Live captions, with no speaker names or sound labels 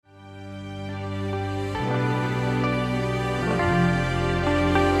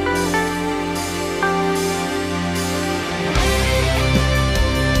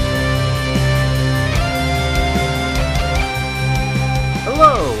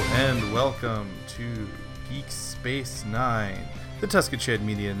welcome to Geek Space 9, the Tuscan Shed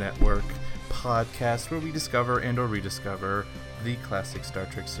Media Network podcast where we discover and or rediscover the classic Star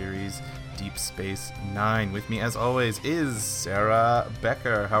Trek series Deep Space Nine. With me, as always, is Sarah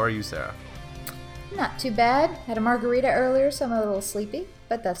Becker. How are you, Sarah? Not too bad. Had a margarita earlier, so I'm a little sleepy,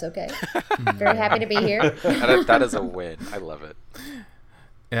 but that's okay. Very happy to be here. That is a win. I love it.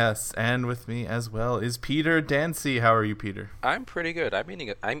 Yes, and with me as well is Peter Dancy. How are you, Peter? I'm pretty good.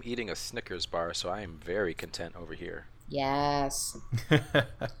 I'm eating a Snickers bar, so I am very content over here. Yes.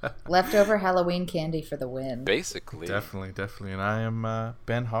 Leftover Halloween candy for the win. Basically. Definitely. And I am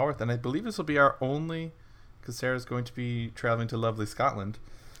Ben Haworth, and I believe this will be our only, because Sarah's going to be traveling to lovely Scotland.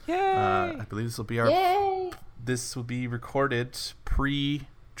 Yay! I believe this will be our. Yay! This will be recorded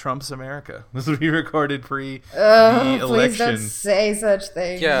pre-Trump's America. This will be recorded pre the election. Please don't say such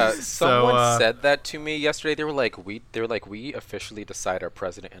things. Yeah, someone said that to me yesterday. They were like, we officially decide our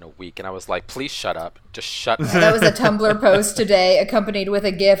president in a week, and I was like, please shut up. Just shut up. That was a Tumblr post today, accompanied with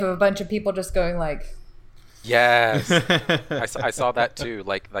a GIF of a bunch of people just going like. Yes, I saw that too.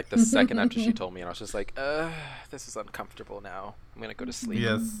 Like the second after she told me, and I was just like, this is uncomfortable now. I'm gonna go to sleep.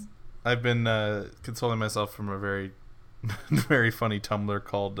 Yes, I've been consoling myself from a very, very funny Tumblr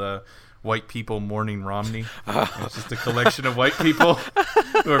called "White People Mourning Romney." It's just a collection of white people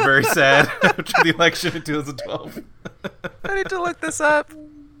who are very sad after the election in 2012. I need to look this up.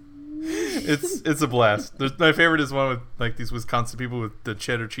 It's a blast. My favorite is one with like these Wisconsin people with the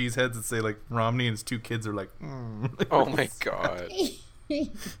cheddar cheese heads that say like Romney, and his two kids are like, Oh my god.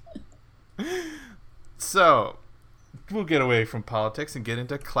 So we'll get away from politics and get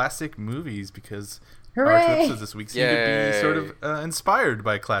into classic movies, because Hooray! our two episodes this week seem to be sort of inspired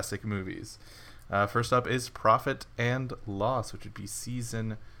by classic movies. First up is Profit and Loss, which would be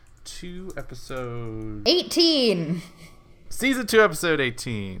season 2, episode 18. Season 2, episode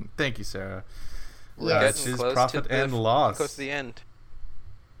 18. Thank you, Sarah. Yes. This is Profit and Loss. Close to the end.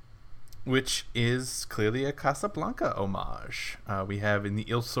 Which is clearly a Casablanca homage. We have in the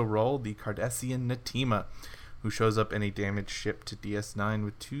Ilsa role the Cardassian Natima, who shows up in a damaged ship to DS9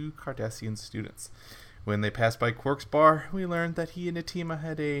 with 2 Cardassian students. When they pass by Quark's bar, we learn that he and Natima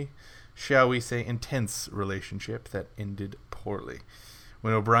had a, shall we say, intense relationship that ended poorly.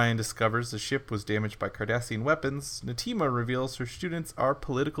 When O'Brien discovers the ship was damaged by Cardassian weapons, Natima reveals her students are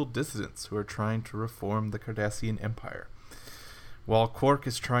political dissidents who are trying to reform the Cardassian Empire. While Quark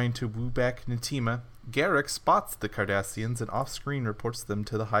is trying to woo back Natima, Garak spots the Cardassians and off-screen reports them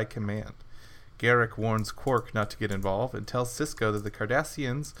to the High Command. Garak warns Quark not to get involved and tells Sisko that the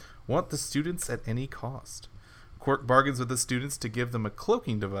Cardassians want the students at any cost. Quark bargains with the students to give them a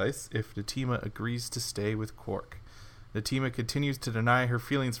cloaking device if Natima agrees to stay with Quark. Natima continues to deny her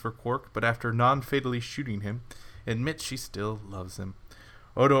feelings for Quark, but after non-fatally shooting him, admits she still loves him.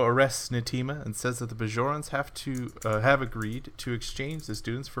 Odo arrests Natima and says that the Bajorans have agreed to exchange the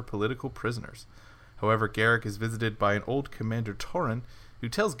students for political prisoners. However, Garak is visited by an old Commander Torin, who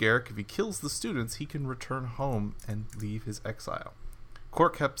tells Garak if he kills the students, he can return home and leave his exile.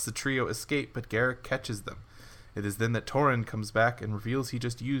 Quark helps the trio escape, but Garak catches them. It is then that Torin comes back and reveals he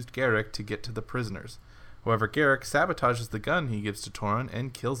just used Garak to get to the prisoners. However, Garak sabotages the gun he gives to Torin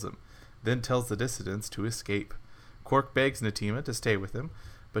and kills him, then tells the dissidents to escape. Quark begs Natima to stay with him,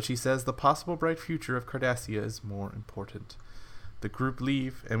 but she says the possible bright future of Cardassia is more important. The group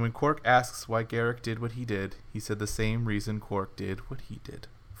leave, and when Quark asks why Garak did what he did, he said the same reason Quark did what he did: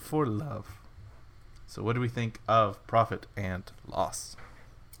 for love. So what do we think of Profit and Loss?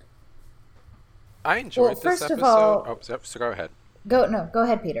 I enjoyed this first episode. of all, So go ahead. Go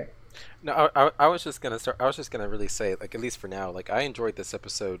ahead, Peter. No, I was just gonna start. I was just gonna really say, like, at least for now, like, I enjoyed this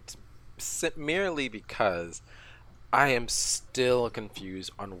episode merely because I am still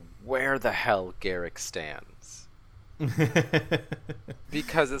confused on where the hell Garak stands.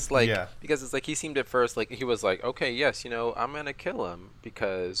 because it's like he seemed at first like he was like, okay, yes, I'm gonna kill him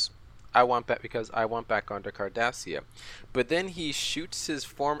because I want back onto Cardassia, but then he shoots his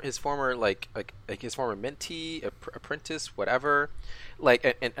former like his former mentee, apprentice, whatever.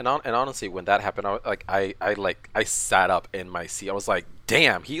 Like, and honestly, when that happened, I sat up in my seat. I was like,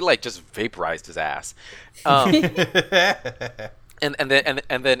 damn, he like just vaporized his ass. And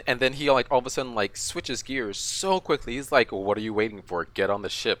then he like all of a sudden like switches gears so quickly. He's like, well, what are you waiting for? Get on the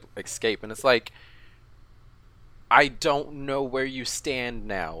ship, escape. And it's like, I don't know where you stand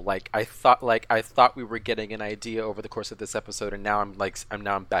now. I thought we were getting an idea over the course of this episode, and now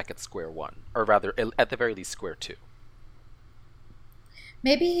I'm back at square one, or rather, at the very least, square two.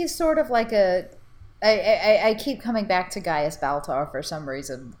 Maybe he's sort of like I keep coming back to Gaius Baltar for some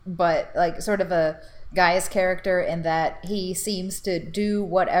reason, but like sort of a Gaia's character in that he seems to do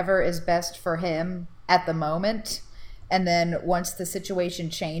whatever is best for him at the moment. And then once the situation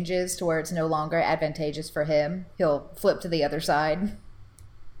changes to where it's no longer advantageous for him, he'll flip to the other side.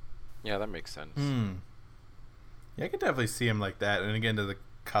 Yeah, that makes sense. Yeah, I could definitely see him like that. And again, to the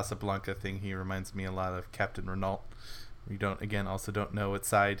Casablanca thing, he reminds me a lot of Captain Renault. You also don't know what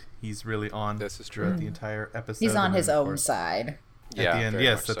side he's really on. This is true. Throughout the entire episode. He's on his own side. At the end,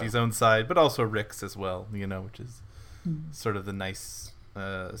 yes, at his own side, but also Rick's as well, which is sort of the nice,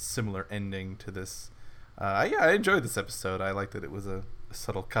 similar ending to this. I enjoyed this episode. I liked that it was a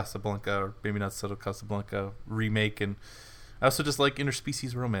subtle Casablanca, or maybe not subtle Casablanca remake, and I also just like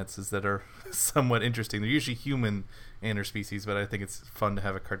interspecies romances that are somewhat interesting. They're usually human interspecies, but I think it's fun to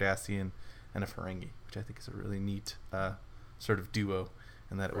have a Cardassian and a Ferengi, which I think is a really neat sort of duo,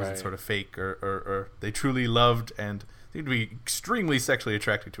 and that it wasn't sort of fake, or they truly loved and seemed to be extremely sexually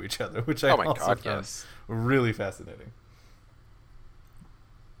attracted to each other, which I also found really fascinating.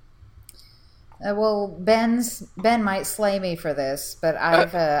 Well, Ben might slay me for this, but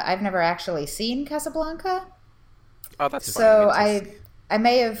I've never actually seen Casablanca. Oh, that's so funny. I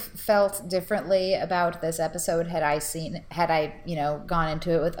may have felt differently about this episode had I gone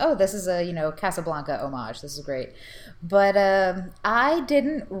into it with, this is a Casablanca homage. This is great, but I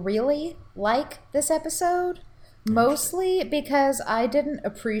didn't really like this episode, mostly because I didn't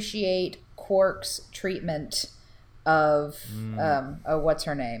appreciate Quark's treatment of what's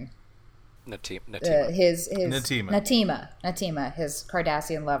her name. Natima. His Natima, his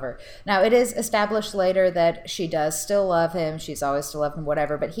Cardassian lover. Now, it is established later that she does still love him. She's always still loved him,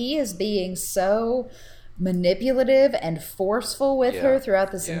 whatever. But he is being so manipulative and forceful with her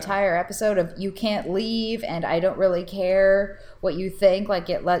throughout this entire episode of, you can't leave and I don't really care what you think,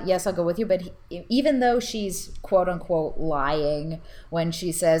 yes, I'll go with you. But even though she's quote unquote lying when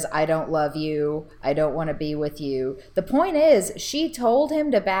she says, I don't love you, I don't want to be with you, the point is she told him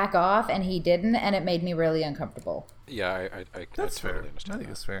to back off and he didn't, and it made me really uncomfortable. Yeah, I that's totally fair. understand. I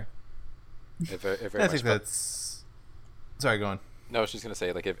think it's fair. I think that's... Sorry, go on. No, I was just gonna say,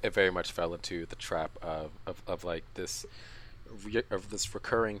 it very much fell into the trap of this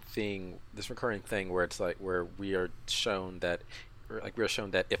recurring thing where it's where we are shown that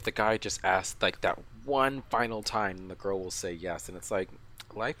if the guy just asks that one final time, the girl will say yes, and it's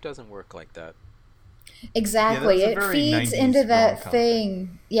life doesn't work like that. Exactly. Yeah, it feeds into that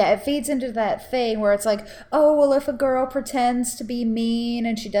thing. Yeah, it feeds into that thing where it's if a girl pretends to be mean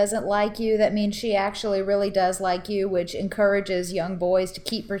and she doesn't like you, that means she actually really does like you, which encourages young boys to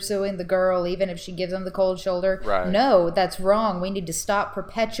keep pursuing the girl even if she gives them the cold shoulder. Right. No, that's wrong. We need to stop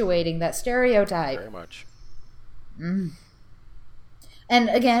perpetuating that stereotype. Very much. And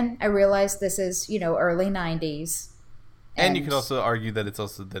again, I realize this is, early 90s. And you could also argue that it's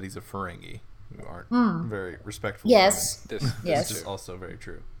also that he's a Ferengi, who aren't very respectful. Yes. This is also very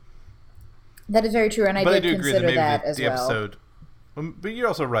true. That is very true, and I did consider that as well. Episode, but you're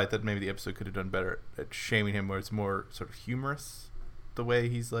also right that maybe the episode could have done better at shaming him, where it's more sort of humorous, the way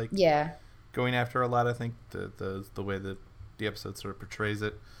he's going after a lot. I think the way that the episode sort of portrays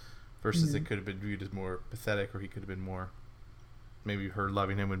it, versus it could have been viewed as more pathetic, or he could have been more. Maybe her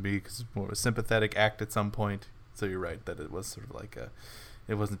loving him would be because it's more of a sympathetic act at some point. So you're right that it was sort of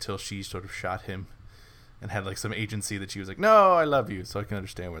it wasn't until she sort of shot him and had some agency that she was no, I love you. So I can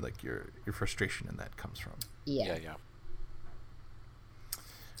understand where your frustration in that comes from. Yeah. Yeah.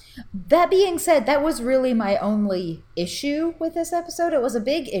 That being said, that was really my only issue with this episode. It was a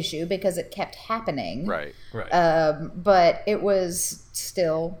big issue because it kept happening. Right. But it was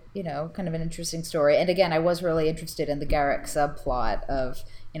still, kind of an interesting story. And again, I was really interested in the Garrick subplot of,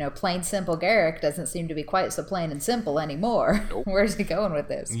 plain simple Garrick doesn't seem to be quite so plain and simple anymore. Nope. Where's he going with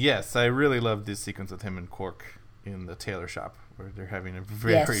this? Yes, I really love this sequence with him and Quark in the tailor shop where they're having a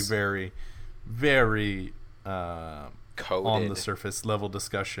very, very, very on the surface level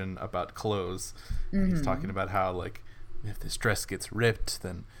discussion about clothes. He's talking about how if this dress gets ripped,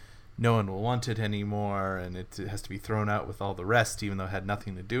 then no one will want it anymore, and it has to be thrown out with all the rest, even though it had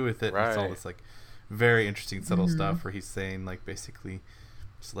nothing to do with it. Right. It's all this very interesting subtle stuff where he's saying basically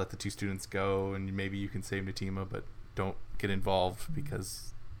just let the two students go, and maybe you can save Natima, but don't get involved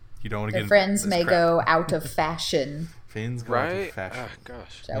because you don't want to get friends may go out of fashion. Friends go out of fashion. Oh,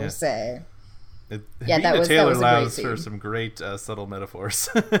 gosh. Shall we say? Being a tailor allows for some great subtle metaphors.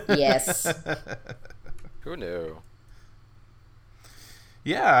 Yes. Who knew?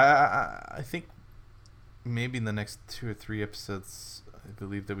 Yeah, I think maybe in the next 2 or 3 episodes, I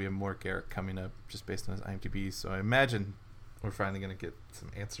believe that we have more Garrick coming up just based on his IMDb. So I imagine we're finally going to get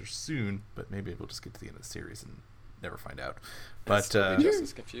some answers soon, but maybe we'll just get to the end of the series and never find out. But still be just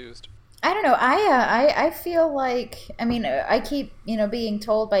as confused. I don't know. I feel like, I mean, I keep, being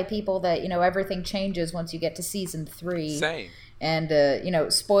told by people that, everything changes once you get to season 3. Same.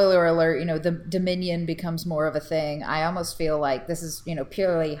 And, spoiler alert, the Dominion becomes more of a thing. I almost feel like this is,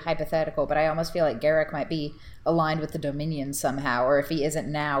 purely hypothetical, but I almost feel like Garrick might be aligned with the Dominion somehow, or if he isn't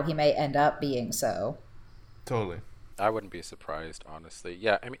now, he may end up being so. Totally. I wouldn't be surprised, honestly.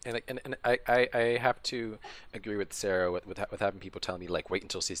 Yeah, I mean, and I have to agree with Sarah with having people telling me like wait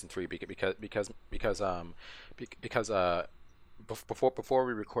until season 3 because before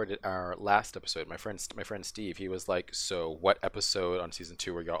we recorded our last episode, my friend Steve, he was like, so what episode on season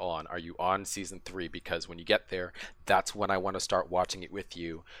 2 are y'all on? Are you on season 3? Because when you get there, that's when I want to start watching it with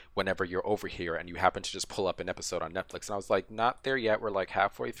you whenever you're over here and you happen to just pull up an episode on Netflix. And I was like, not there yet. We're like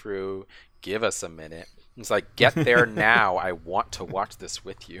halfway through. Give us a minute. It's like, get there now. I want to watch this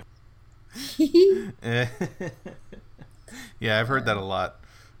with you. Yeah, I've heard that a lot.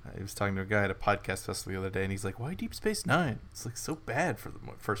 I was talking to a guy at a podcast festival the other day, and he's like, why Deep Space Nine? It's like so bad for the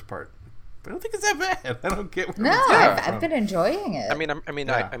first part. But I don't think it's that bad. I don't get where I've been enjoying it. I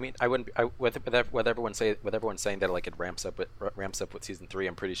wouldn't. With everyone saying that like it ramps up with season 3.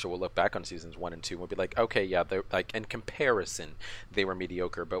 I'm pretty sure we'll look back on seasons 1 and 2 and we'll be like, okay, yeah, they're like in comparison, they were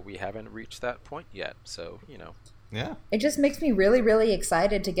mediocre, but we haven't reached that point yet. So Yeah. It just makes me really, really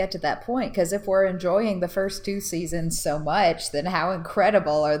excited to get to that point, because if we're enjoying the first 2 seasons so much, then how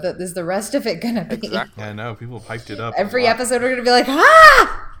incredible is the rest of it going to be? Exactly. Yeah, I know. People have hyped it up. Every episode we're going to be like,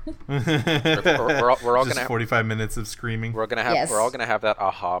 ah! we're all just gonna 45 minutes of screaming. We're all gonna have that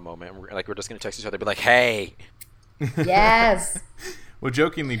aha moment. We're just gonna text each other, be like, "Hey." Yes. Well,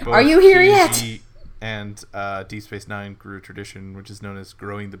 jokingly, both are you here TNG yet? And Deep Space Nine grew a tradition, which is known as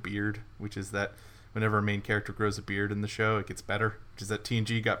growing the beard, which is that whenever a main character grows a beard in the show, it gets better. Which is that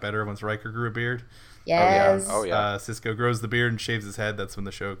TNG got better once Riker grew a beard. Yes. Oh yeah. Cisco grows the beard and shaves his head. That's when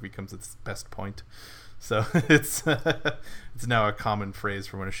the show becomes its best point. So it's now a common phrase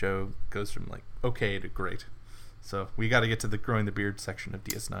for when a show goes from like okay to great. So we got to get to the growing the beard section of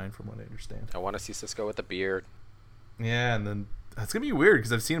DS9, from what I understand. I want to see Cisco with a beard. Yeah, and then it's gonna be weird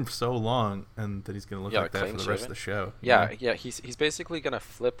because I've seen him for so long, and that he's gonna look like that for the rest of the show. Yeah. He's basically gonna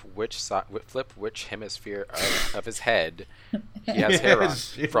flip which hemisphere of his head he has hair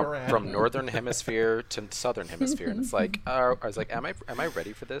on, from northern hemisphere to southern hemisphere, and it's like, I was like, am I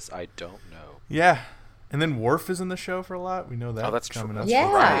ready for this? I don't know. Yeah. And then Worf is in the show for a lot. We know that. Oh, that's coming true. up.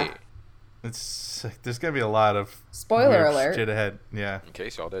 Yeah. Right. It's there's gonna be a lot of spoiler weird alert shit ahead. Yeah. In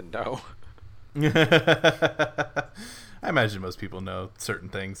case y'all didn't know. I imagine most people know certain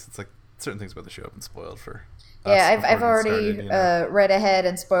things. It's like certain things about the show have been spoiled for. Yeah, I've already read ahead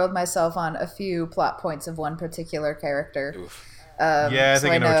and spoiled myself on a few plot points of one particular character. Oof. Yeah, I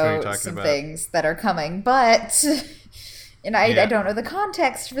think I know which one you're talking some about. Things that are coming, but I don't know the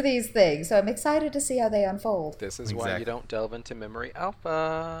context for these things, so I'm excited to see how they unfold. This is why you don't delve into Memory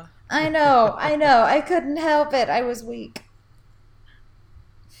Alpha. I know. I couldn't help it. I was weak.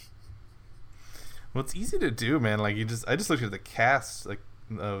 Well, it's easy to do, man. Like I just looked at the cast, like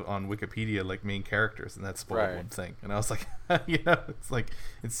on Wikipedia, like main characters, and that spoiled one thing. And I was like,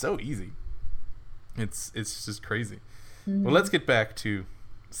 it's so easy. It's just crazy. Mm-hmm. Well, let's get back to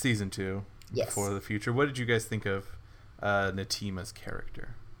season 2. Yes. For the future. What did you guys think of Natima's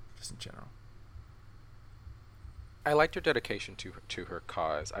character, just in general? I liked her dedication to her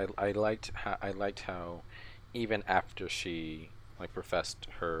cause. I liked how even after she like professed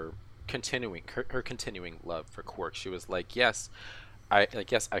her continuing love for Quark, she was like, yes, I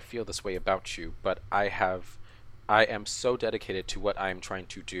feel this way about you, but I am so dedicated to what I am trying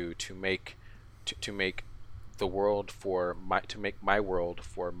to do to make the world make my world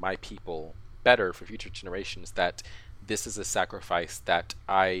for my people better for future generations, that this is a sacrifice that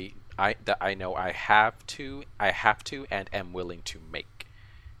I know I have to and am willing to make.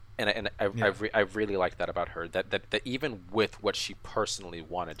 I really like that about her, that even with what she personally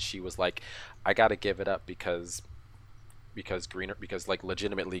wanted, she was like, I got to give it up because like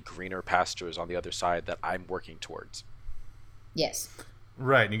legitimately greener pastures on the other side that I'm working towards. Yes.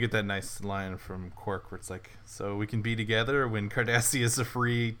 Right, and you get that nice line from Quark where it's like, so we can be together when Cardassia is a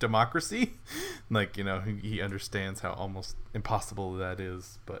free democracy? Like, he understands how almost impossible that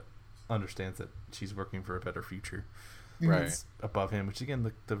is, but understands that she's working for a better future. Right. It's above him, which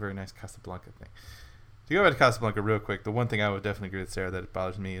again, the very nice Casablanca thing. To go back to Casablanca real quick, the one thing I would definitely agree with Sarah that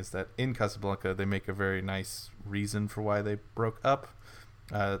bothers me is that in Casablanca, they make a very nice reason for why they broke up.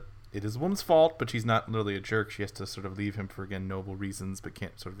 It is a woman's fault, but she's not literally a jerk. She has to sort of leave him for, again, noble reasons, but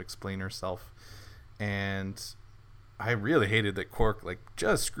can't sort of explain herself. And I really hated that Quark,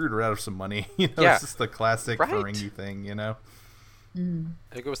 just screwed her out of some money. It's just the classic Ferengi thing,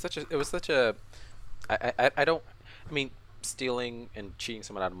 Like, it was such a. I don't. I mean, stealing and cheating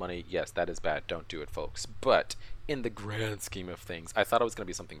someone out of money, yes, that is bad. Don't do it, folks. But in the grand scheme of things, I thought it was going to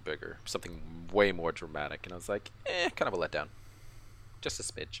be something bigger, something way more dramatic, and I was like, kind of a letdown. Just a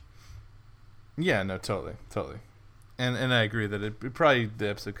smidge. Yeah, no, totally. And I agree that it probably, the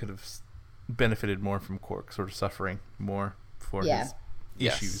episode could have benefited more from Quark sort of suffering more for his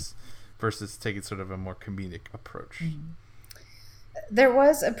issues versus taking sort of a more comedic approach. There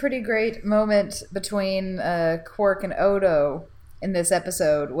was a pretty great moment between Quark and Odo in this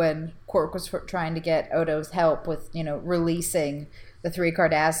episode when Quark was trying to get Odo's help with, releasing the three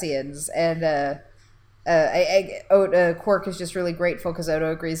Cardassians, and Quark is just really grateful because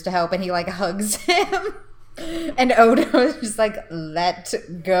Odo agrees to help, and he like hugs him, and Odo is just like, let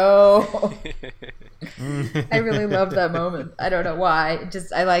go. I really loved that moment. I don't know why.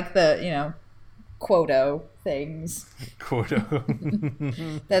 I like the Quoto things.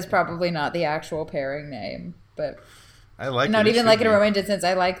 Quoto. That's probably not the actual pairing name, but I like not it. even like in a romantic sense.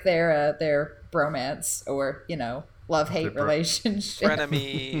 I like their bromance or love-hate relationship.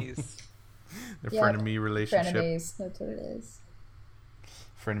 Frenemies. Their frenemy relationship. Frenemies. That's what it is.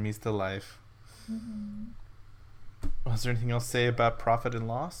 Frenemies to life. Was there anything else to say about profit and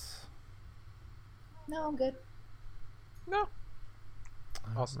loss? No, I'm good. No.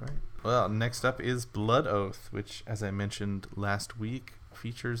 Awesome. All right. Well, next up is Blood Oath, which, as I mentioned last week,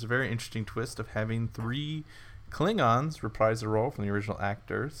 features a very interesting twist of having 3 Klingons reprise the role from the original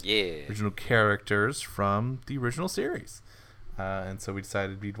actors, original characters from the original series. And so we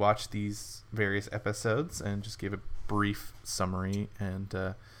decided we'd watch these various episodes and just give a brief summary and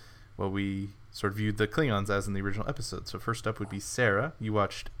what we sort of viewed the Klingons as in the original episode. So first up would be Sarah. You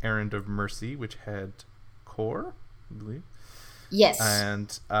watched Errand of Mercy, which had Kor, I believe. Yes. And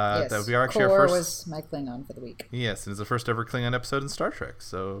yes. that would be actually Kor our first. Was my Klingon for the week. Yes, and it's the first ever Klingon episode in Star Trek.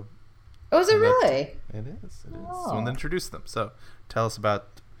 So. Oh, is it really? It is. It is. So one that introduced them. So tell us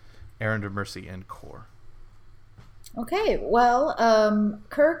about Errand of Mercy and Kor. Okay, well,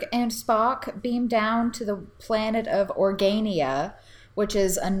 Kirk and Spock beam down to the planet of Organia, which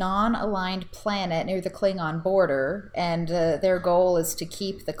is a non-aligned planet near the Klingon border, and their goal is to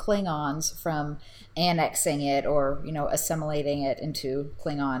keep the Klingons from annexing it or, assimilating it into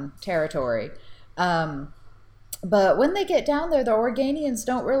Klingon territory. But when they get down there, the Organians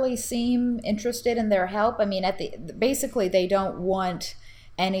don't really seem interested in their help. I mean, basically, they don't want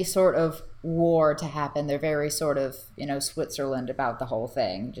any sort of war to happen. They're very sort of, Switzerland about the whole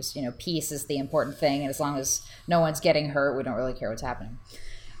thing. Just, peace is the important thing. And as long as no one's getting hurt, we don't really care what's happening.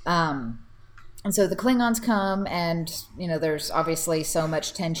 And so the Klingons come and, there's obviously so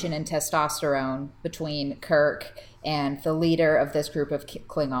much tension and testosterone between Kirk and the leader of this group of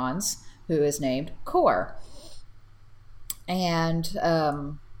Klingons, who is named Kor. And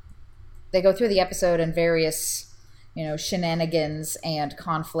they go through the episode and various shenanigans and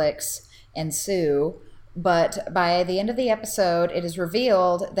conflicts ensue, but by the end of the episode, it is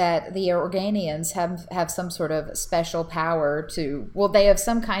revealed that the Organians have some sort of special power they have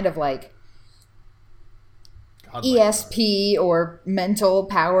some kind of like ESP or mental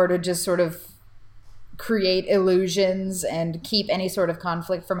power to just sort of create illusions and keep any sort of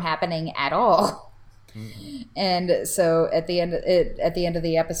conflict from happening at all. And so at the end of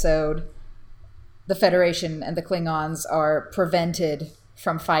the episode, the Federation and the Klingons are prevented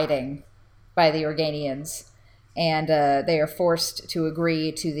from fighting by the Organians, and they are forced to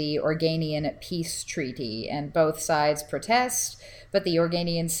agree to the Organian peace treaty, and both sides protest, but the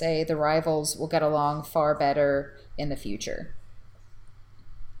Organians say the rivals will get along far better in the future.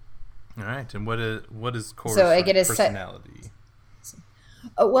 All right, and what is Kor's personality?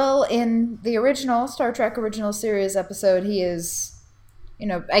 Well, in the original Star Trek original series episode, he is,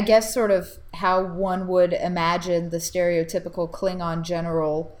 I guess sort of how one would imagine the stereotypical Klingon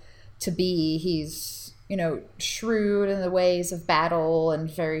general to be. He's, shrewd in the ways of battle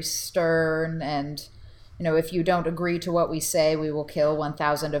and very stern, and, if you don't agree to what we say, we will kill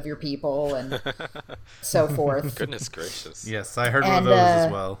 1,000 of your people and so forth. Goodness gracious. Yes, I heard one of those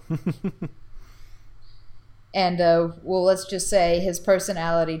as well. And, let's just say his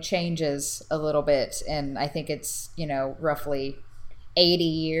personality changes a little bit, and I think it's, roughly 80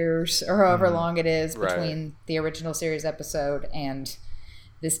 years or however long it is between the original series episode and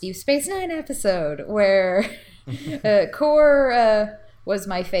this Deep Space Nine episode, where Kor was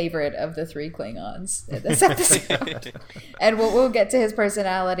my favorite of the 3 Klingons in this episode. And we'll get to his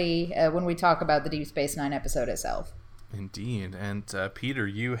personality when we talk about the Deep Space Nine episode itself. Indeed. And Peter,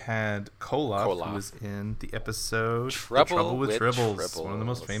 you had Koloff, who was in the episode Trouble with with Tribbles, Tribbles. one of the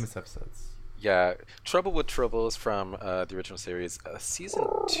most famous episodes. Yeah, Trouble with Tribbles from the original series, season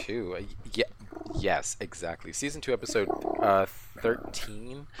 2. Yeah, yes, exactly. Season 2, episode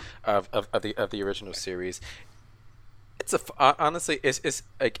 13 of the original series. Honestly, it's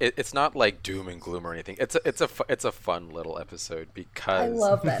like it's not like doom and gloom or anything. It's a fun little episode I because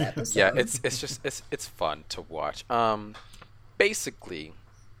love that yeah, episode. it's fun to watch. Basically,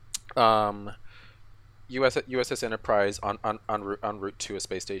 um, USS Enterprise en route to a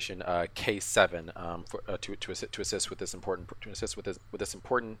space station K7 to assist with this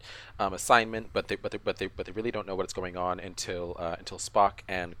important assignment, but they really don't know what's going on until Spock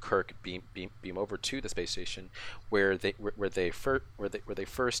and Kirk beam over to the space station, where they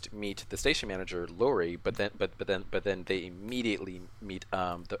first meet the station manager Lori, but then they immediately meet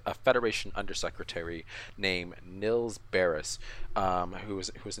a Federation undersecretary named Nils Barris,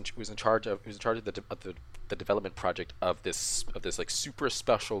 who's in charge of the development project of this like super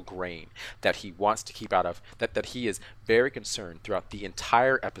special grain that he wants to keep out of that he is very concerned throughout the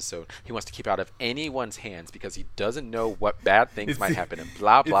entire episode. He wants to keep out of anyone's hands because he doesn't know what bad things might happen and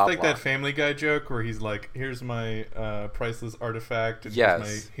blah blah blah. It's like that Family Guy joke where he's like, "Here's my priceless artifact, and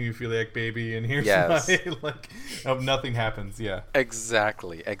yes, here's my hemophiliac baby, and here's yes. my like." Oh, nothing happens. Yeah.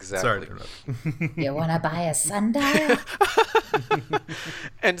 Exactly. Sorry to interrupt. You want to buy a sundial?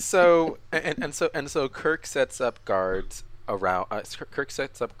 and so Kirk sets up guards around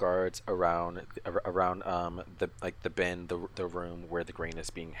the bin, the room where the grain is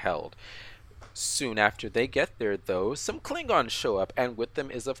being held. Soon after they get there, though, some Klingons show up, and with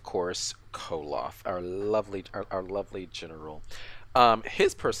them is, of course, Koloth, our lovely general.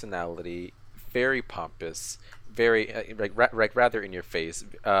 His personality, very pompous, very rather in your face,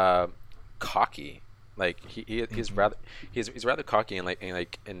 cocky. Like he's rather cocky and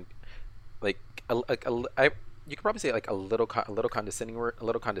you could probably say like a little condescending,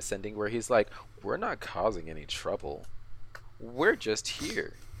 where he's like, "We're not causing any trouble. We're just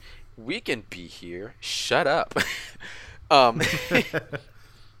here. We can be here. Shut up." Apart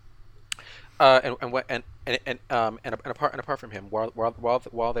from him,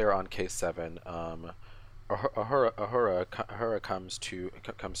 while they're on K7, Ahura comes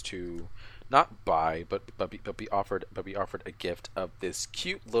to not buy but be offered a gift of this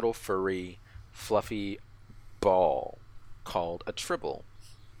cute little furry fluffy ball called a tribble.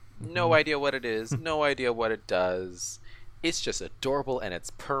 No idea what it is, no idea what it does. It's just adorable and it's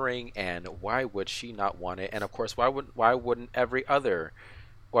purring, and why would she not want it? And of course, why wouldn't every other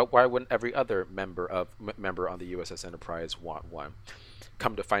member on the USS Enterprise want one?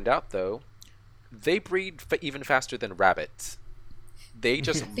 Come to find out, though, they breed even faster than rabbits. They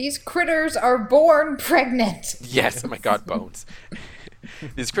just These critters are born pregnant. Yes, oh my God, Bones.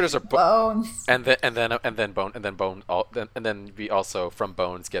 These critters are Bones. and then we also from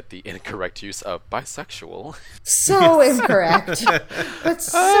Bones get the incorrect use of bisexual. So incorrect, but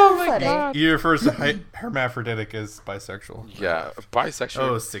so funny. God. You refer to hermaphroditic as bisexual. Yeah, bisexual.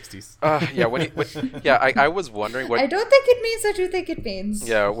 Oh, 60s. Yeah, I was wondering what. I don't think it means what you think it means.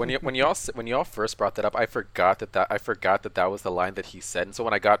 Yeah, when y'all first brought that up, I forgot that was the line that he said, and so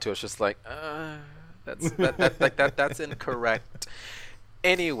when I got to it, it's just like, that's incorrect.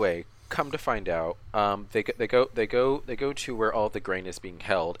 Anyway, come to find out, they go to where all the grain is being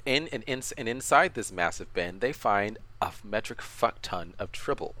held. And inside this massive bin, they find a metric fuck ton of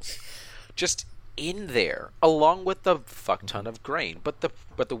tribbles, just in there, along with the fuck ton of grain. But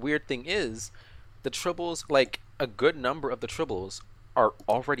the weird thing is, the tribbles, like a good number of the tribbles, are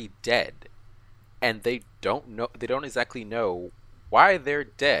already dead, and they don't exactly know why they're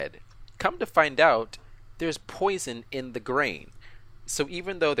dead. Come to find out, there's poison in the grain. So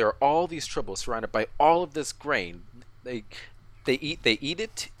even though there are all these tribbles surrounded by all of this grain, they eat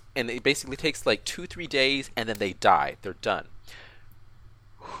it, and it basically takes like 2-3 days, and then they die. They're done.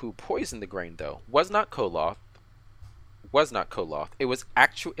 Who poisoned the grain, though, was not Koloth. It was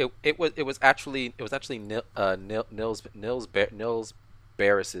actually Nils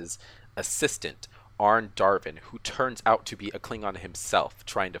Barris's assistant, Arn Darvin, who turns out to be a Klingon himself,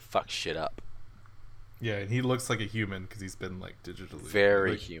 trying to fuck shit up. Yeah, and he looks like a human because he's been like digitally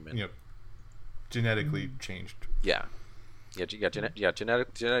very human. You know, genetically changed. Yeah,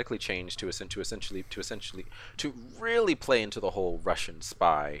 genetically changed to really play into the whole Russian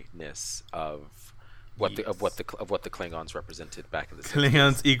spy-ness of what the Klingons represented back in the 60s.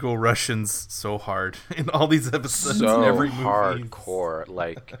 Klingons equal Russians so hard in all these episodes. So in every movie. hardcore,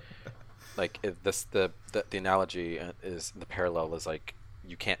 the analogy is, the parallel is like,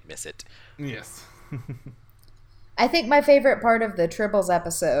 you can't miss it. Yes. I think my favorite part of the Tribbles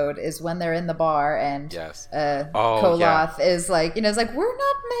episode is when they're in the bar and Yes. Koloth is like, it's like, we're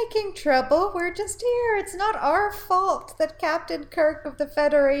not making trouble. We're just here. It's not our fault that Captain Kirk of the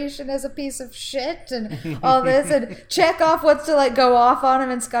Federation is a piece of shit and all this. And Chekhov wants to like go off on him,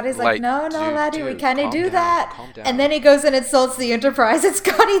 and Scotty's like, no, laddie, we can't do that. And then he goes and insults the Enterprise, and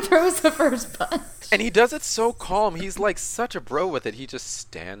Scotty throws the first punch. And he does it so calm. He's like such a bro with it. He just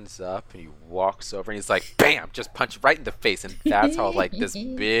stands up and he walks over and he's like, bam, just punch right in the face. And that's how like this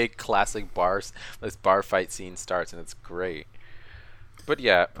big classic this bar fight scene starts, and it's great. But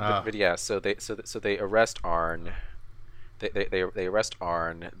yeah, so they arrest Arn. They arrest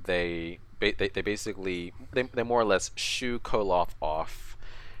Arn. They basically they more or less shoo Koloth off,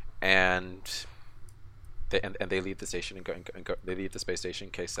 and they leave the station and go. They leave the space station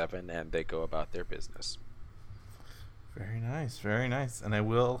K7 and they go about their business. Very nice, very nice. And I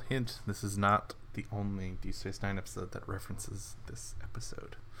will hint: this is not the only Deep Space Nine episode that references this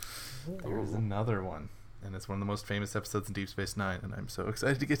episode. There is another one, and it's one of the most famous episodes in Deep Space Nine, and I'm so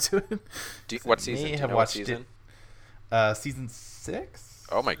excited to get to it. What season? Do you know what season? Season 6.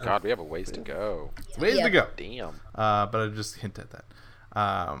 Oh my God, we have a ways to go. Ways to go. Damn. But I just hint at that.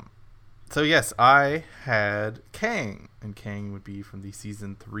 So yes, I had Kang, and Kang would be from the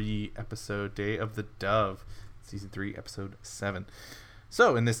season 3 episode Day of the Dove, season 3 episode 7.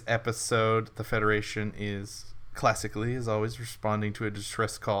 So in this episode, the Federation is classically, as always, responding to a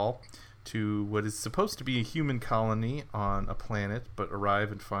distress call to what is supposed to be a human colony on a planet, but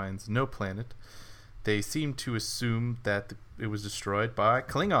arrive and finds no planet. They seem to assume that it was destroyed by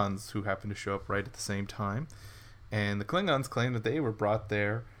Klingons, who happen to show up right at the same time. And the Klingons claim that they were brought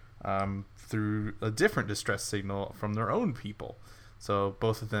there through a different distress signal from their own people. So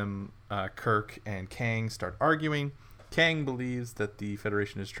both of them, Kirk and Kang, start arguing. Kang believes that the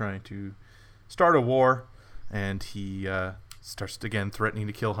Federation is trying to start a war, and he starts again threatening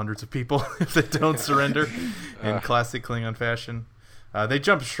to kill hundreds of people if they don't surrender in classic Klingon fashion. They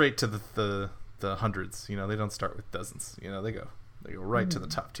jump straight to the hundreds. They don't start with dozens. They go right to the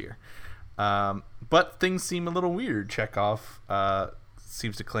top tier. But things seem a little weird. Chekhov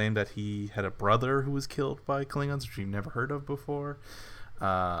seems to claim that he had a brother who was killed by Klingons, which we've never heard of before.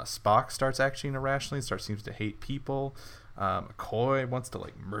 Spock starts acting irrationally, seems to hate people. McCoy wants to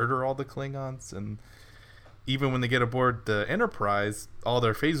murder all the Klingons, and even when they get aboard the Enterprise, all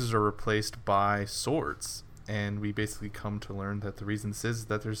their phasers are replaced by swords. And we basically come to learn that the reason this is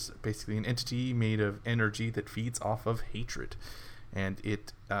that there's basically an entity made of energy that feeds off of hatred. And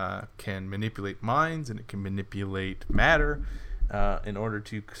it can manipulate minds, and it can manipulate matter in order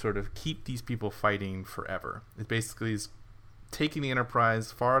to sort of keep these people fighting forever. It basically is taking the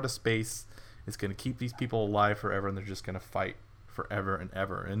Enterprise far out of space. It's going to keep these people alive forever, and they're just going to fight forever and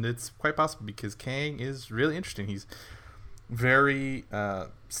ever. And it's quite possible because Kang is really interesting. He's very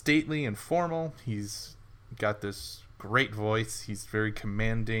stately and formal. He's got this great voice. He's very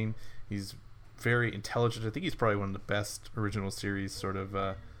commanding. He's very intelligent. I think he's probably one of the best original series sort of.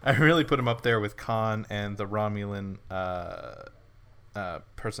 I really put him up there with Khan and the Romulan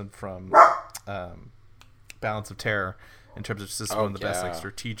person from Balance of Terror in terms of just one of the best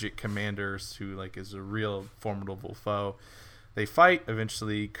strategic commanders who is a real formidable foe. They fight.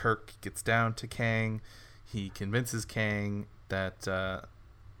 Eventually, Kirk gets down to Kang. He convinces Kang that they're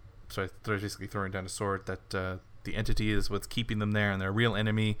basically throwing down a sword that the entity is what's keeping them there, and they're a real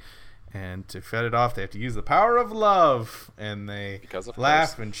enemy. And to fend it off, they have to use the power of love. And they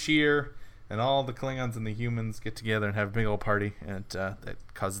laugh and cheer, and all the Klingons and the humans get together and have a big old party, and that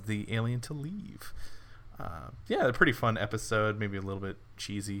causes the alien to leave. A pretty fun episode, maybe a little bit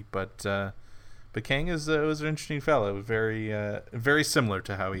cheesy, but Kang was an interesting fellow. Very similar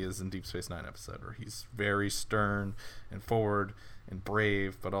to how he is in Deep Space Nine episode, where he's very stern and forward and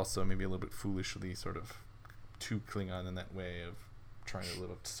brave, but also maybe a little bit foolishly sort of too Klingon in that way of trying to live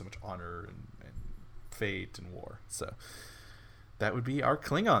up to so much honor and fate and war. So that would be our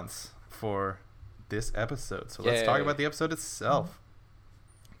Klingons for this episode. So let's talk about the episode itself.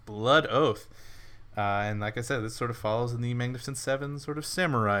 Blood Oath. And like I said, this sort of follows in the Magnificent Seven sort of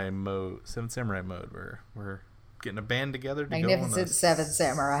samurai mode. Where we're getting a band together to Magnificent Seven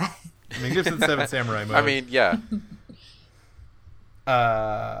Samurai. Magnificent Seven Samurai mode. I mean, yeah.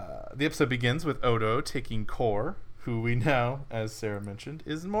 The episode begins with Odo taking Kor, who we know, as Sarah mentioned,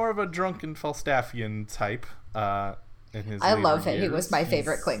 is more of a drunken Falstaffian type. I love him. He was my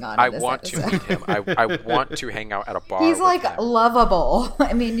favorite Klingon. I want to meet him. I want to hang out at a bar. He's with him. Lovable.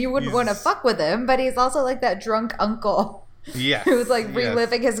 I mean, you wouldn't want to fuck with him, but he's also that drunk uncle. Yeah, who's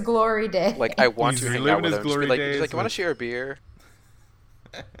reliving his glory day. I want to hang out with him. He's like, you want to share a beer?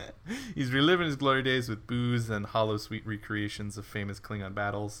 He's reliving his glory days with booze and hollow sweet recreations of famous Klingon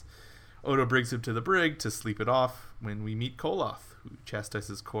battles. Odo brings him to the brig to sleep it off when we meet Koloth, who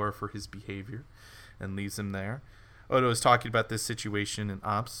chastises Kor for his behavior and leaves him there. Odo is talking about this situation in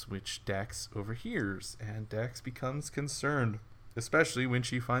Ops, which Dax overhears, and Dax becomes concerned, especially when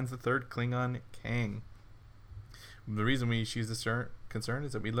she finds the third Klingon, Kang. The reason she's concerned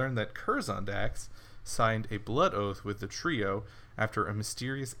is that we learn that Curzon Dax signed a blood oath with the trio after a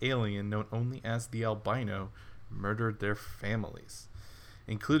mysterious alien known only as the Albino murdered their families,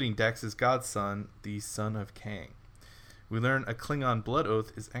 including Dax's godson, the son of Kang. We learn a Klingon blood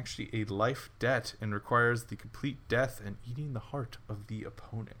oath is actually a life debt and requires the complete death and eating the heart of the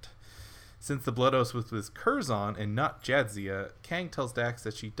opponent. Since the blood oath was with Curzon and not Jadzia, Kang tells Dax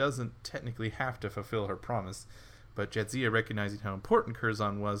that she doesn't technically have to fulfill her promise, but Jadzia, recognizing how important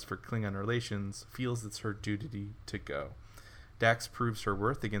Curzon was for Klingon relations, feels it's her duty to go. Dax proves her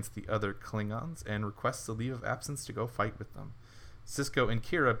worth against the other Klingons and requests a leave of absence to go fight with them. Sisko and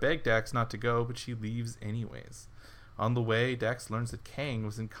Kira beg Dax not to go, but she leaves anyways. On the way, Dax learns that Kang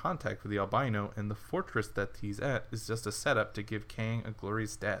was in contact with the Albino, and the fortress that he's at is just a setup to give Kang a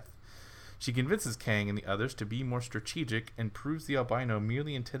glorious death. She convinces Kang and the others to be more strategic and proves the Albino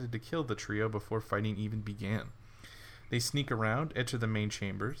merely intended to kill the trio before fighting even began. They sneak around, enter the main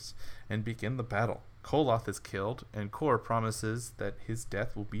chambers, and begin the battle. Koloth is killed, and Kor promises that his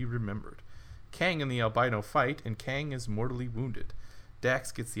death will be remembered. Kang and the Albino fight, and Kang is mortally wounded.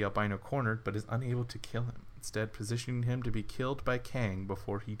 Dax gets the Albino cornered, but is unable to kill him, instead positioning him to be killed by Kang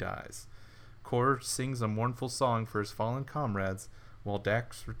before he dies. Kor sings a mournful song for his fallen comrades, while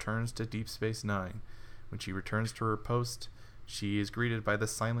Dax returns to Deep Space Nine. When she returns to her post, she is greeted by the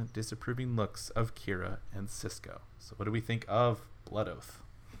silent, disapproving looks of Kira and Sisko. So what do we think of Blood Oath?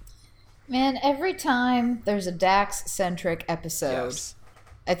 Man, every time there's a Dax-centric episode, Yes.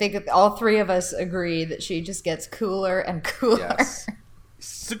 I think all three of us agree that she just gets cooler and cooler. Yes.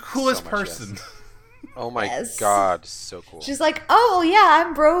 It's the coolest So much, person. yes. Oh my Yes. god, so cool. She's like, oh yeah,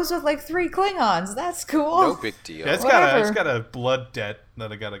 I'm bros with like 3 Klingons. That's cool. No big deal. Yeah, it's Whatever. got a blood debt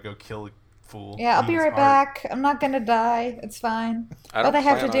that I gotta go kill a fool. Yeah, I'll be Eat his right heart. back. I'm not gonna die. It's fine. I Oh, don't they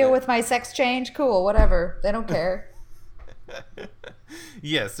have to plan on deal it. with my sex change? Cool, whatever. They don't care.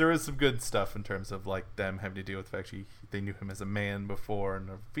 Yes, there was some good stuff in terms of like them having to deal with the fact they knew him as a man before and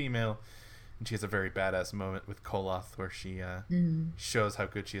a female, and she has a very badass moment with Koloth where she shows how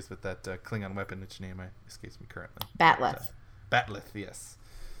good she is with that Klingon weapon, which name escapes me currently. Batleth. Batleth, yes.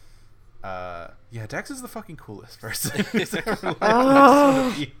 Yeah, Dax is the fucking coolest person. I just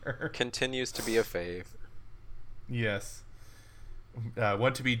wanna be her. Continues to be a fave. Yes.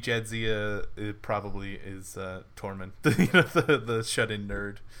 One to be Jadzia probably is Tormund, the shut-in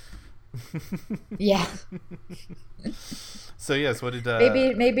nerd. Yeah. So yes, what did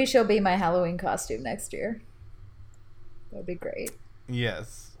Maybe she'll be my Halloween costume next year. That'd be great.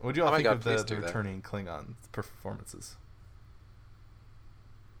 Yes, what do you all Oh my think God, of please the do that. returning Klingon performances?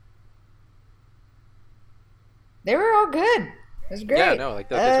 They were all good. It was great. Yeah, no, like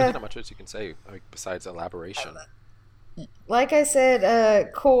there's really not much else you can say like, besides elaboration. Like I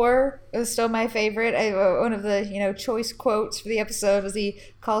said, Kor is still my favorite. One of the choice quotes for the episode was he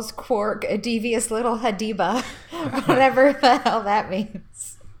calls Quark a devious little Hadiba, whatever the hell that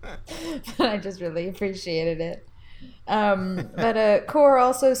means. But I just really appreciated it. But Kor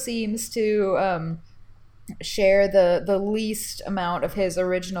also seems to share the least amount of his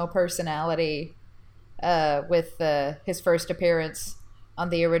original personality with his first appearance on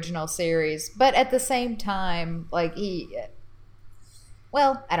the original series, but at the same time, like I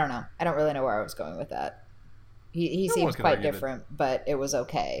don't know. I don't really know where I was going with that. He No seems one's gonna quite argue that. different, but it was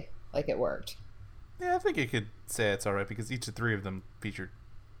okay. Like it worked. Yeah, I think you could say it's all right because each of 3 of them featured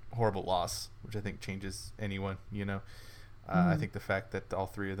horrible loss, which I think changes anyone. I think the fact that all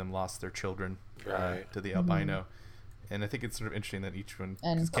 3 of them lost their children Right. to the albino, and I think it's sort of interesting that each one. 'cause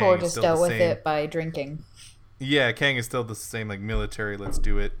And Kang Kor is just still dealt the with same. it by drinking. Yeah, Kang is still the same, like military. Let's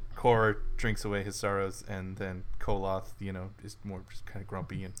do it. Kor drinks away his sorrows, and then Koloth, is more just kind of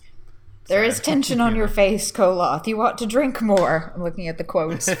grumpy and. There sad, is tension on your face, Koloth. You ought to drink more. I'm looking at the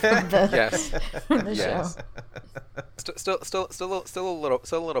quotes from the, Yes. from the Yes. show. Still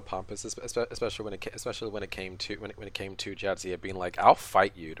a little pompous, especially when it came to Jadzia being like, "I'll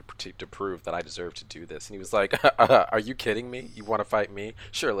fight you to prove that I deserve to do this," and he was like, "Are you kidding me? You want to fight me?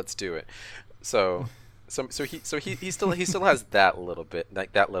 Sure, let's do it." So he still has that little bit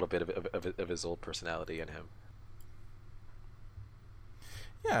of his old personality in him.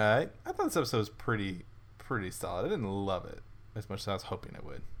 Yeah, I thought this episode was pretty solid. I didn't love it as much as I was hoping it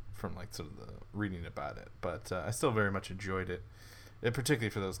would from like sort of the reading about it, but I still very much enjoyed it. particularly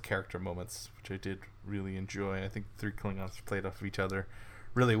for those character moments, which I did really enjoy. I think three Klingons played off of each other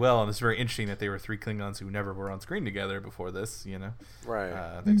really well, and it's very interesting that they were three Klingons who never were on screen together before this,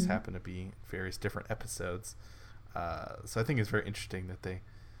 Right. They just happen to be various different episodes. So I think it's very interesting that they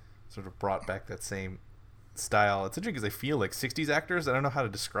sort of brought back that same style. It's interesting because they feel like 60s actors. I don't know how to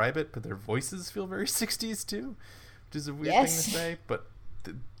describe it, but their voices feel very 60s too, which is a weird thing to say, but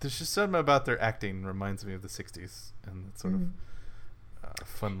there's just something about their acting reminds me of the 60s and that sort of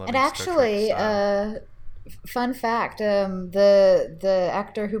fun-loving. And actually, fun fact: the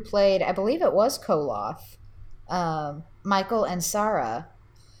actor who played, I believe it was Koloth, Michael Ansara,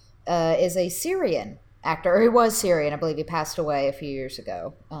 is a Syrian actor. Or he was Syrian. I believe he passed away a few years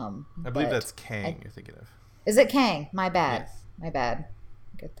ago. I believe that's Kang. You're thinking of? Is it Kang? My bad. Yes. My bad.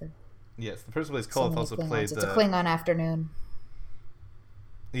 Get the. Yes, the person who plays Koloth also played It's a Klingon afternoon.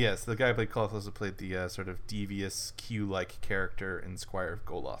 Yes, the guy who played Koloth also played the sort of devious Q-like character in Squire of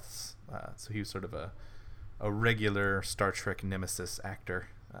Goloths. So he was sort of a regular Star Trek nemesis actor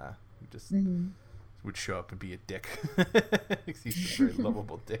who just would show up and be a dick. He's a very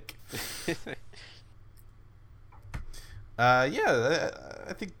lovable dick. I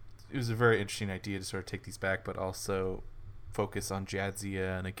think it was a very interesting idea to sort of take these back, but also focus on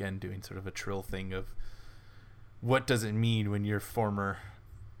Jadzia and again doing sort of a Trill thing of what does it mean when your former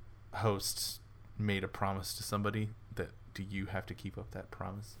host made a promise to somebody, that do you have to keep up that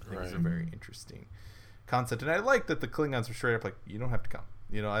promise? I think it's a very interesting concept, and I like that the Klingons were straight up like, you don't have to come.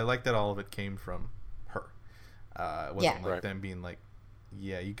 I like that all of it came from her. It wasn't like them being like,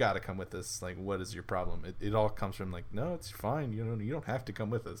 yeah, you got to come with us. Like, what is your problem? It all comes from like, no, it's fine. You don't have to come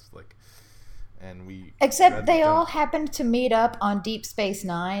with us. Like, and we except they all happened to meet up on Deep Space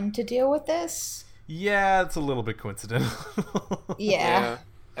Nine to deal with this. Yeah, it's a little bit coincidental. Yeah.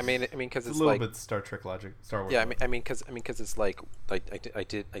 I mean, because it's a little like bit Star Trek logic, Star Wars. Yeah, I mean, because it's like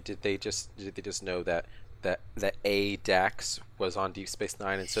did they just know that A Dax was on Deep Space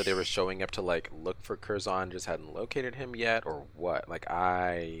Nine, and so they were showing up to like look for Curzon, just hadn't located him yet, or what? Like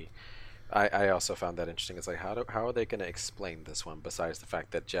I also found that interesting. It's like how are they going to explain this one besides the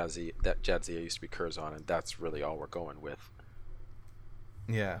fact that Jadzia used to be Curzon, and that's really all we're going with.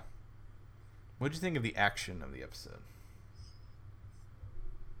 Yeah. What did you think of the action of the episode?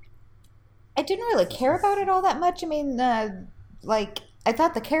 I didn't really care about it all that much. I mean, I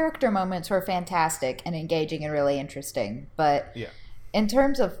thought the character moments were fantastic and engaging and really interesting. But in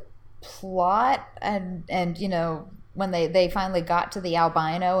terms of plot and when they finally got to the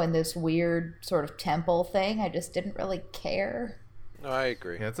albino and this weird sort of temple thing, I just didn't really care. No, I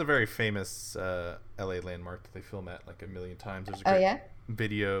agree. Yeah, it's a very famous LA landmark that they film at like a million times. There's a great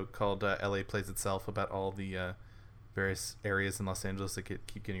video called LA Plays Itself about all the various areas in Los Angeles that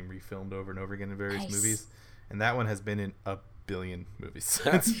keep getting refilmed over and over again in various movies, and that one has been in a billion movies.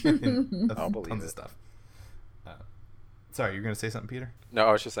 It's been in tons of stuff. Sorry, you're gonna say something, Peter? No,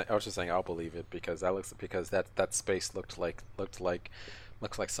 I was just saying I'll believe it because that space looked like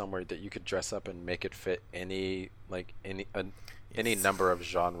somewhere that you could dress up and make it fit any number of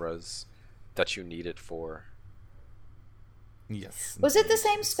genres that you need it for. Yes. Was it the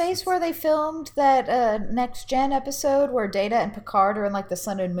same space where they filmed that Next Gen episode where Data and Picard are in like the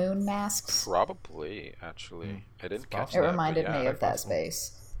sun and moon masks? Probably, actually. I didn't catch it. It that, reminded me of that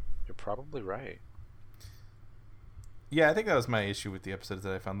space. You're probably right. Yeah, I think that was my issue with the episode, is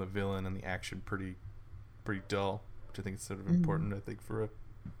that I found the villain and the action pretty dull, which I think is sort of important, I think, for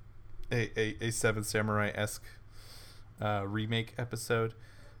a Seven Samurai-esque remake episode.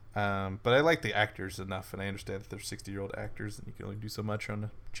 But I like the actors enough, and I understand that they're 60-year-old actors and you can only do so much on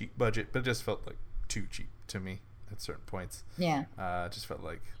a cheap budget, but it just felt like too cheap to me at certain points. Yeah. It just felt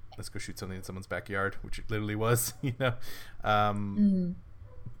like, let's go shoot something in someone's backyard, which it literally was,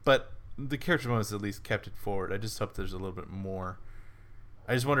 But the character moments at least kept it forward. I just hope there's a little bit more.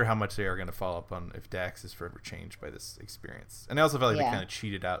 I just wonder how much they are going to follow up on if Dax is forever changed by this experience. And I also felt like they kind of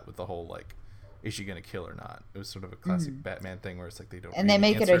cheated out with the whole, like, is she going to kill or not? It was sort of a classic Batman thing where it's like they don't and really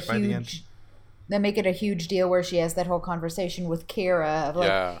they make it a huge deal where she has that whole conversation with Kira of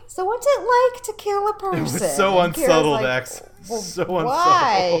like, so what's it like to kill a person? It was so unsubtle, like, Dax. Well, so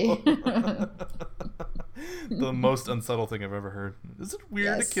why? unsubtle. The most unsubtle thing I've ever heard. Is it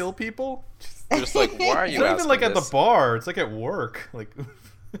weird to kill people? Just like, why are you it's not asking even like this? at the bar. It's like at work. Like,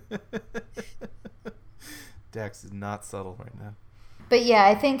 Dax is not subtle right now. But yeah,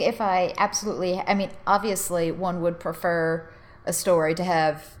 I think obviously one would prefer a story to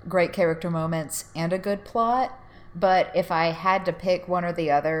have great character moments and a good plot. But if I had to pick one or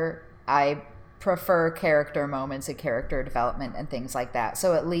the other, I prefer character moments and character development and things like that.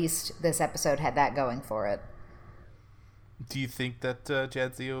 So at least this episode had that going for it. Do you think that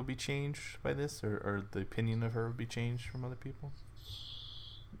Jadzia will be changed by this, or the opinion of her will be changed from other people?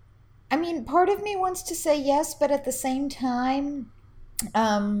 I mean, part of me wants to say yes, but at the same time,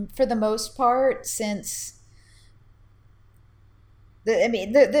 for the most part, since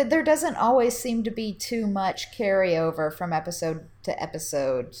there doesn't always seem to be too much carryover from episode to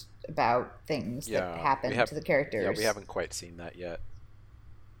episode about things that happen to the characters. Yeah, we haven't quite seen that yet.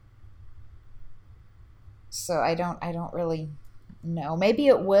 So I don't really know. Maybe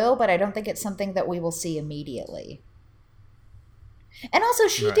it will, but I don't think it's something that we will see immediately. And also,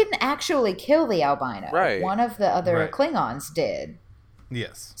 she didn't actually kill the albino. Right. One of the other Klingons did.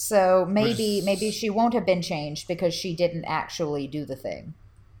 Yes. So maybe she won't have been changed because she didn't actually do the thing.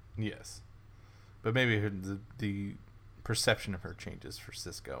 Yes. But maybe the perception of her changes for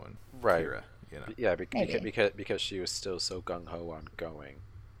Sisko and Kira. You know? Yeah, because she was still so gung-ho on going.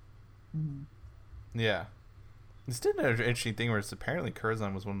 Mm-hmm. Yeah. It's still an interesting thing where it's apparently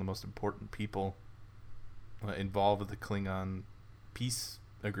Curzon was one of the most important people involved with the Klingon peace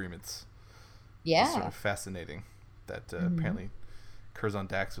agreements. Yeah. It's sort of fascinating that apparently Curzon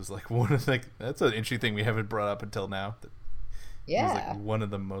Dax was like one of that's an interesting thing we haven't brought up until now. He was like one of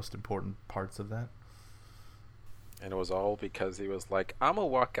the most important parts of that. And it was all because he was like, I'm gonna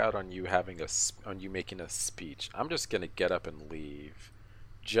walk out on you on you making a speech. I'm just gonna get up and leave,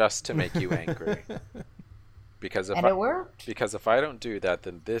 just to make you angry. It worked. Because if I don't do that,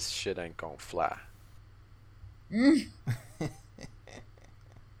 then this shit ain't gonna fly.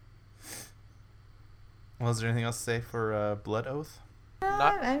 Well, is there anything else to say for Blood Oath?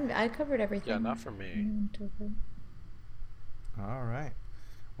 I covered everything. Yeah, not for me. All right.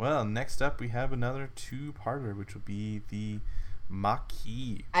 Well, next up we have another two-parter, which will be the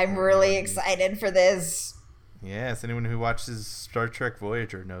Maquis. I'm really excited for this. Yes, anyone who watches Star Trek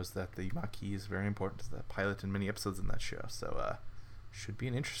Voyager knows that the Maquis is very important to the pilot and many episodes in that show. So, should be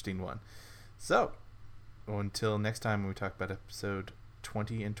an interesting one. So, until next time when we talk about episode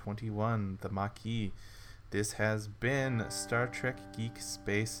 20 and 21, the Maquis. This has been Star Trek Geek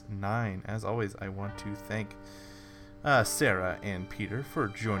Space 9. As always, I want to thank Sarah and Peter for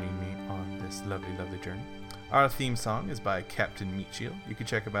joining me on this lovely, lovely journey. Our theme song is by Captain Meatshield. You can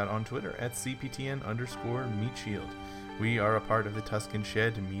check him out on Twitter at CPTN_Meatshield. We are a part of the Tuscan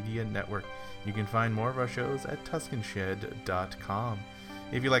Shed Media Network. You can find more of our shows at TuscanShed.com.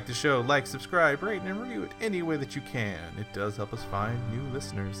 If you like the show, like, subscribe, rate, and review it any way that you can. It does help us find new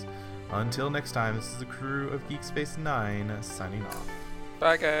listeners. Until next time, this is the crew of Geek Space 9 signing off.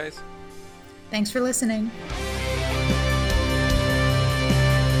 Bye, guys. Thanks for listening.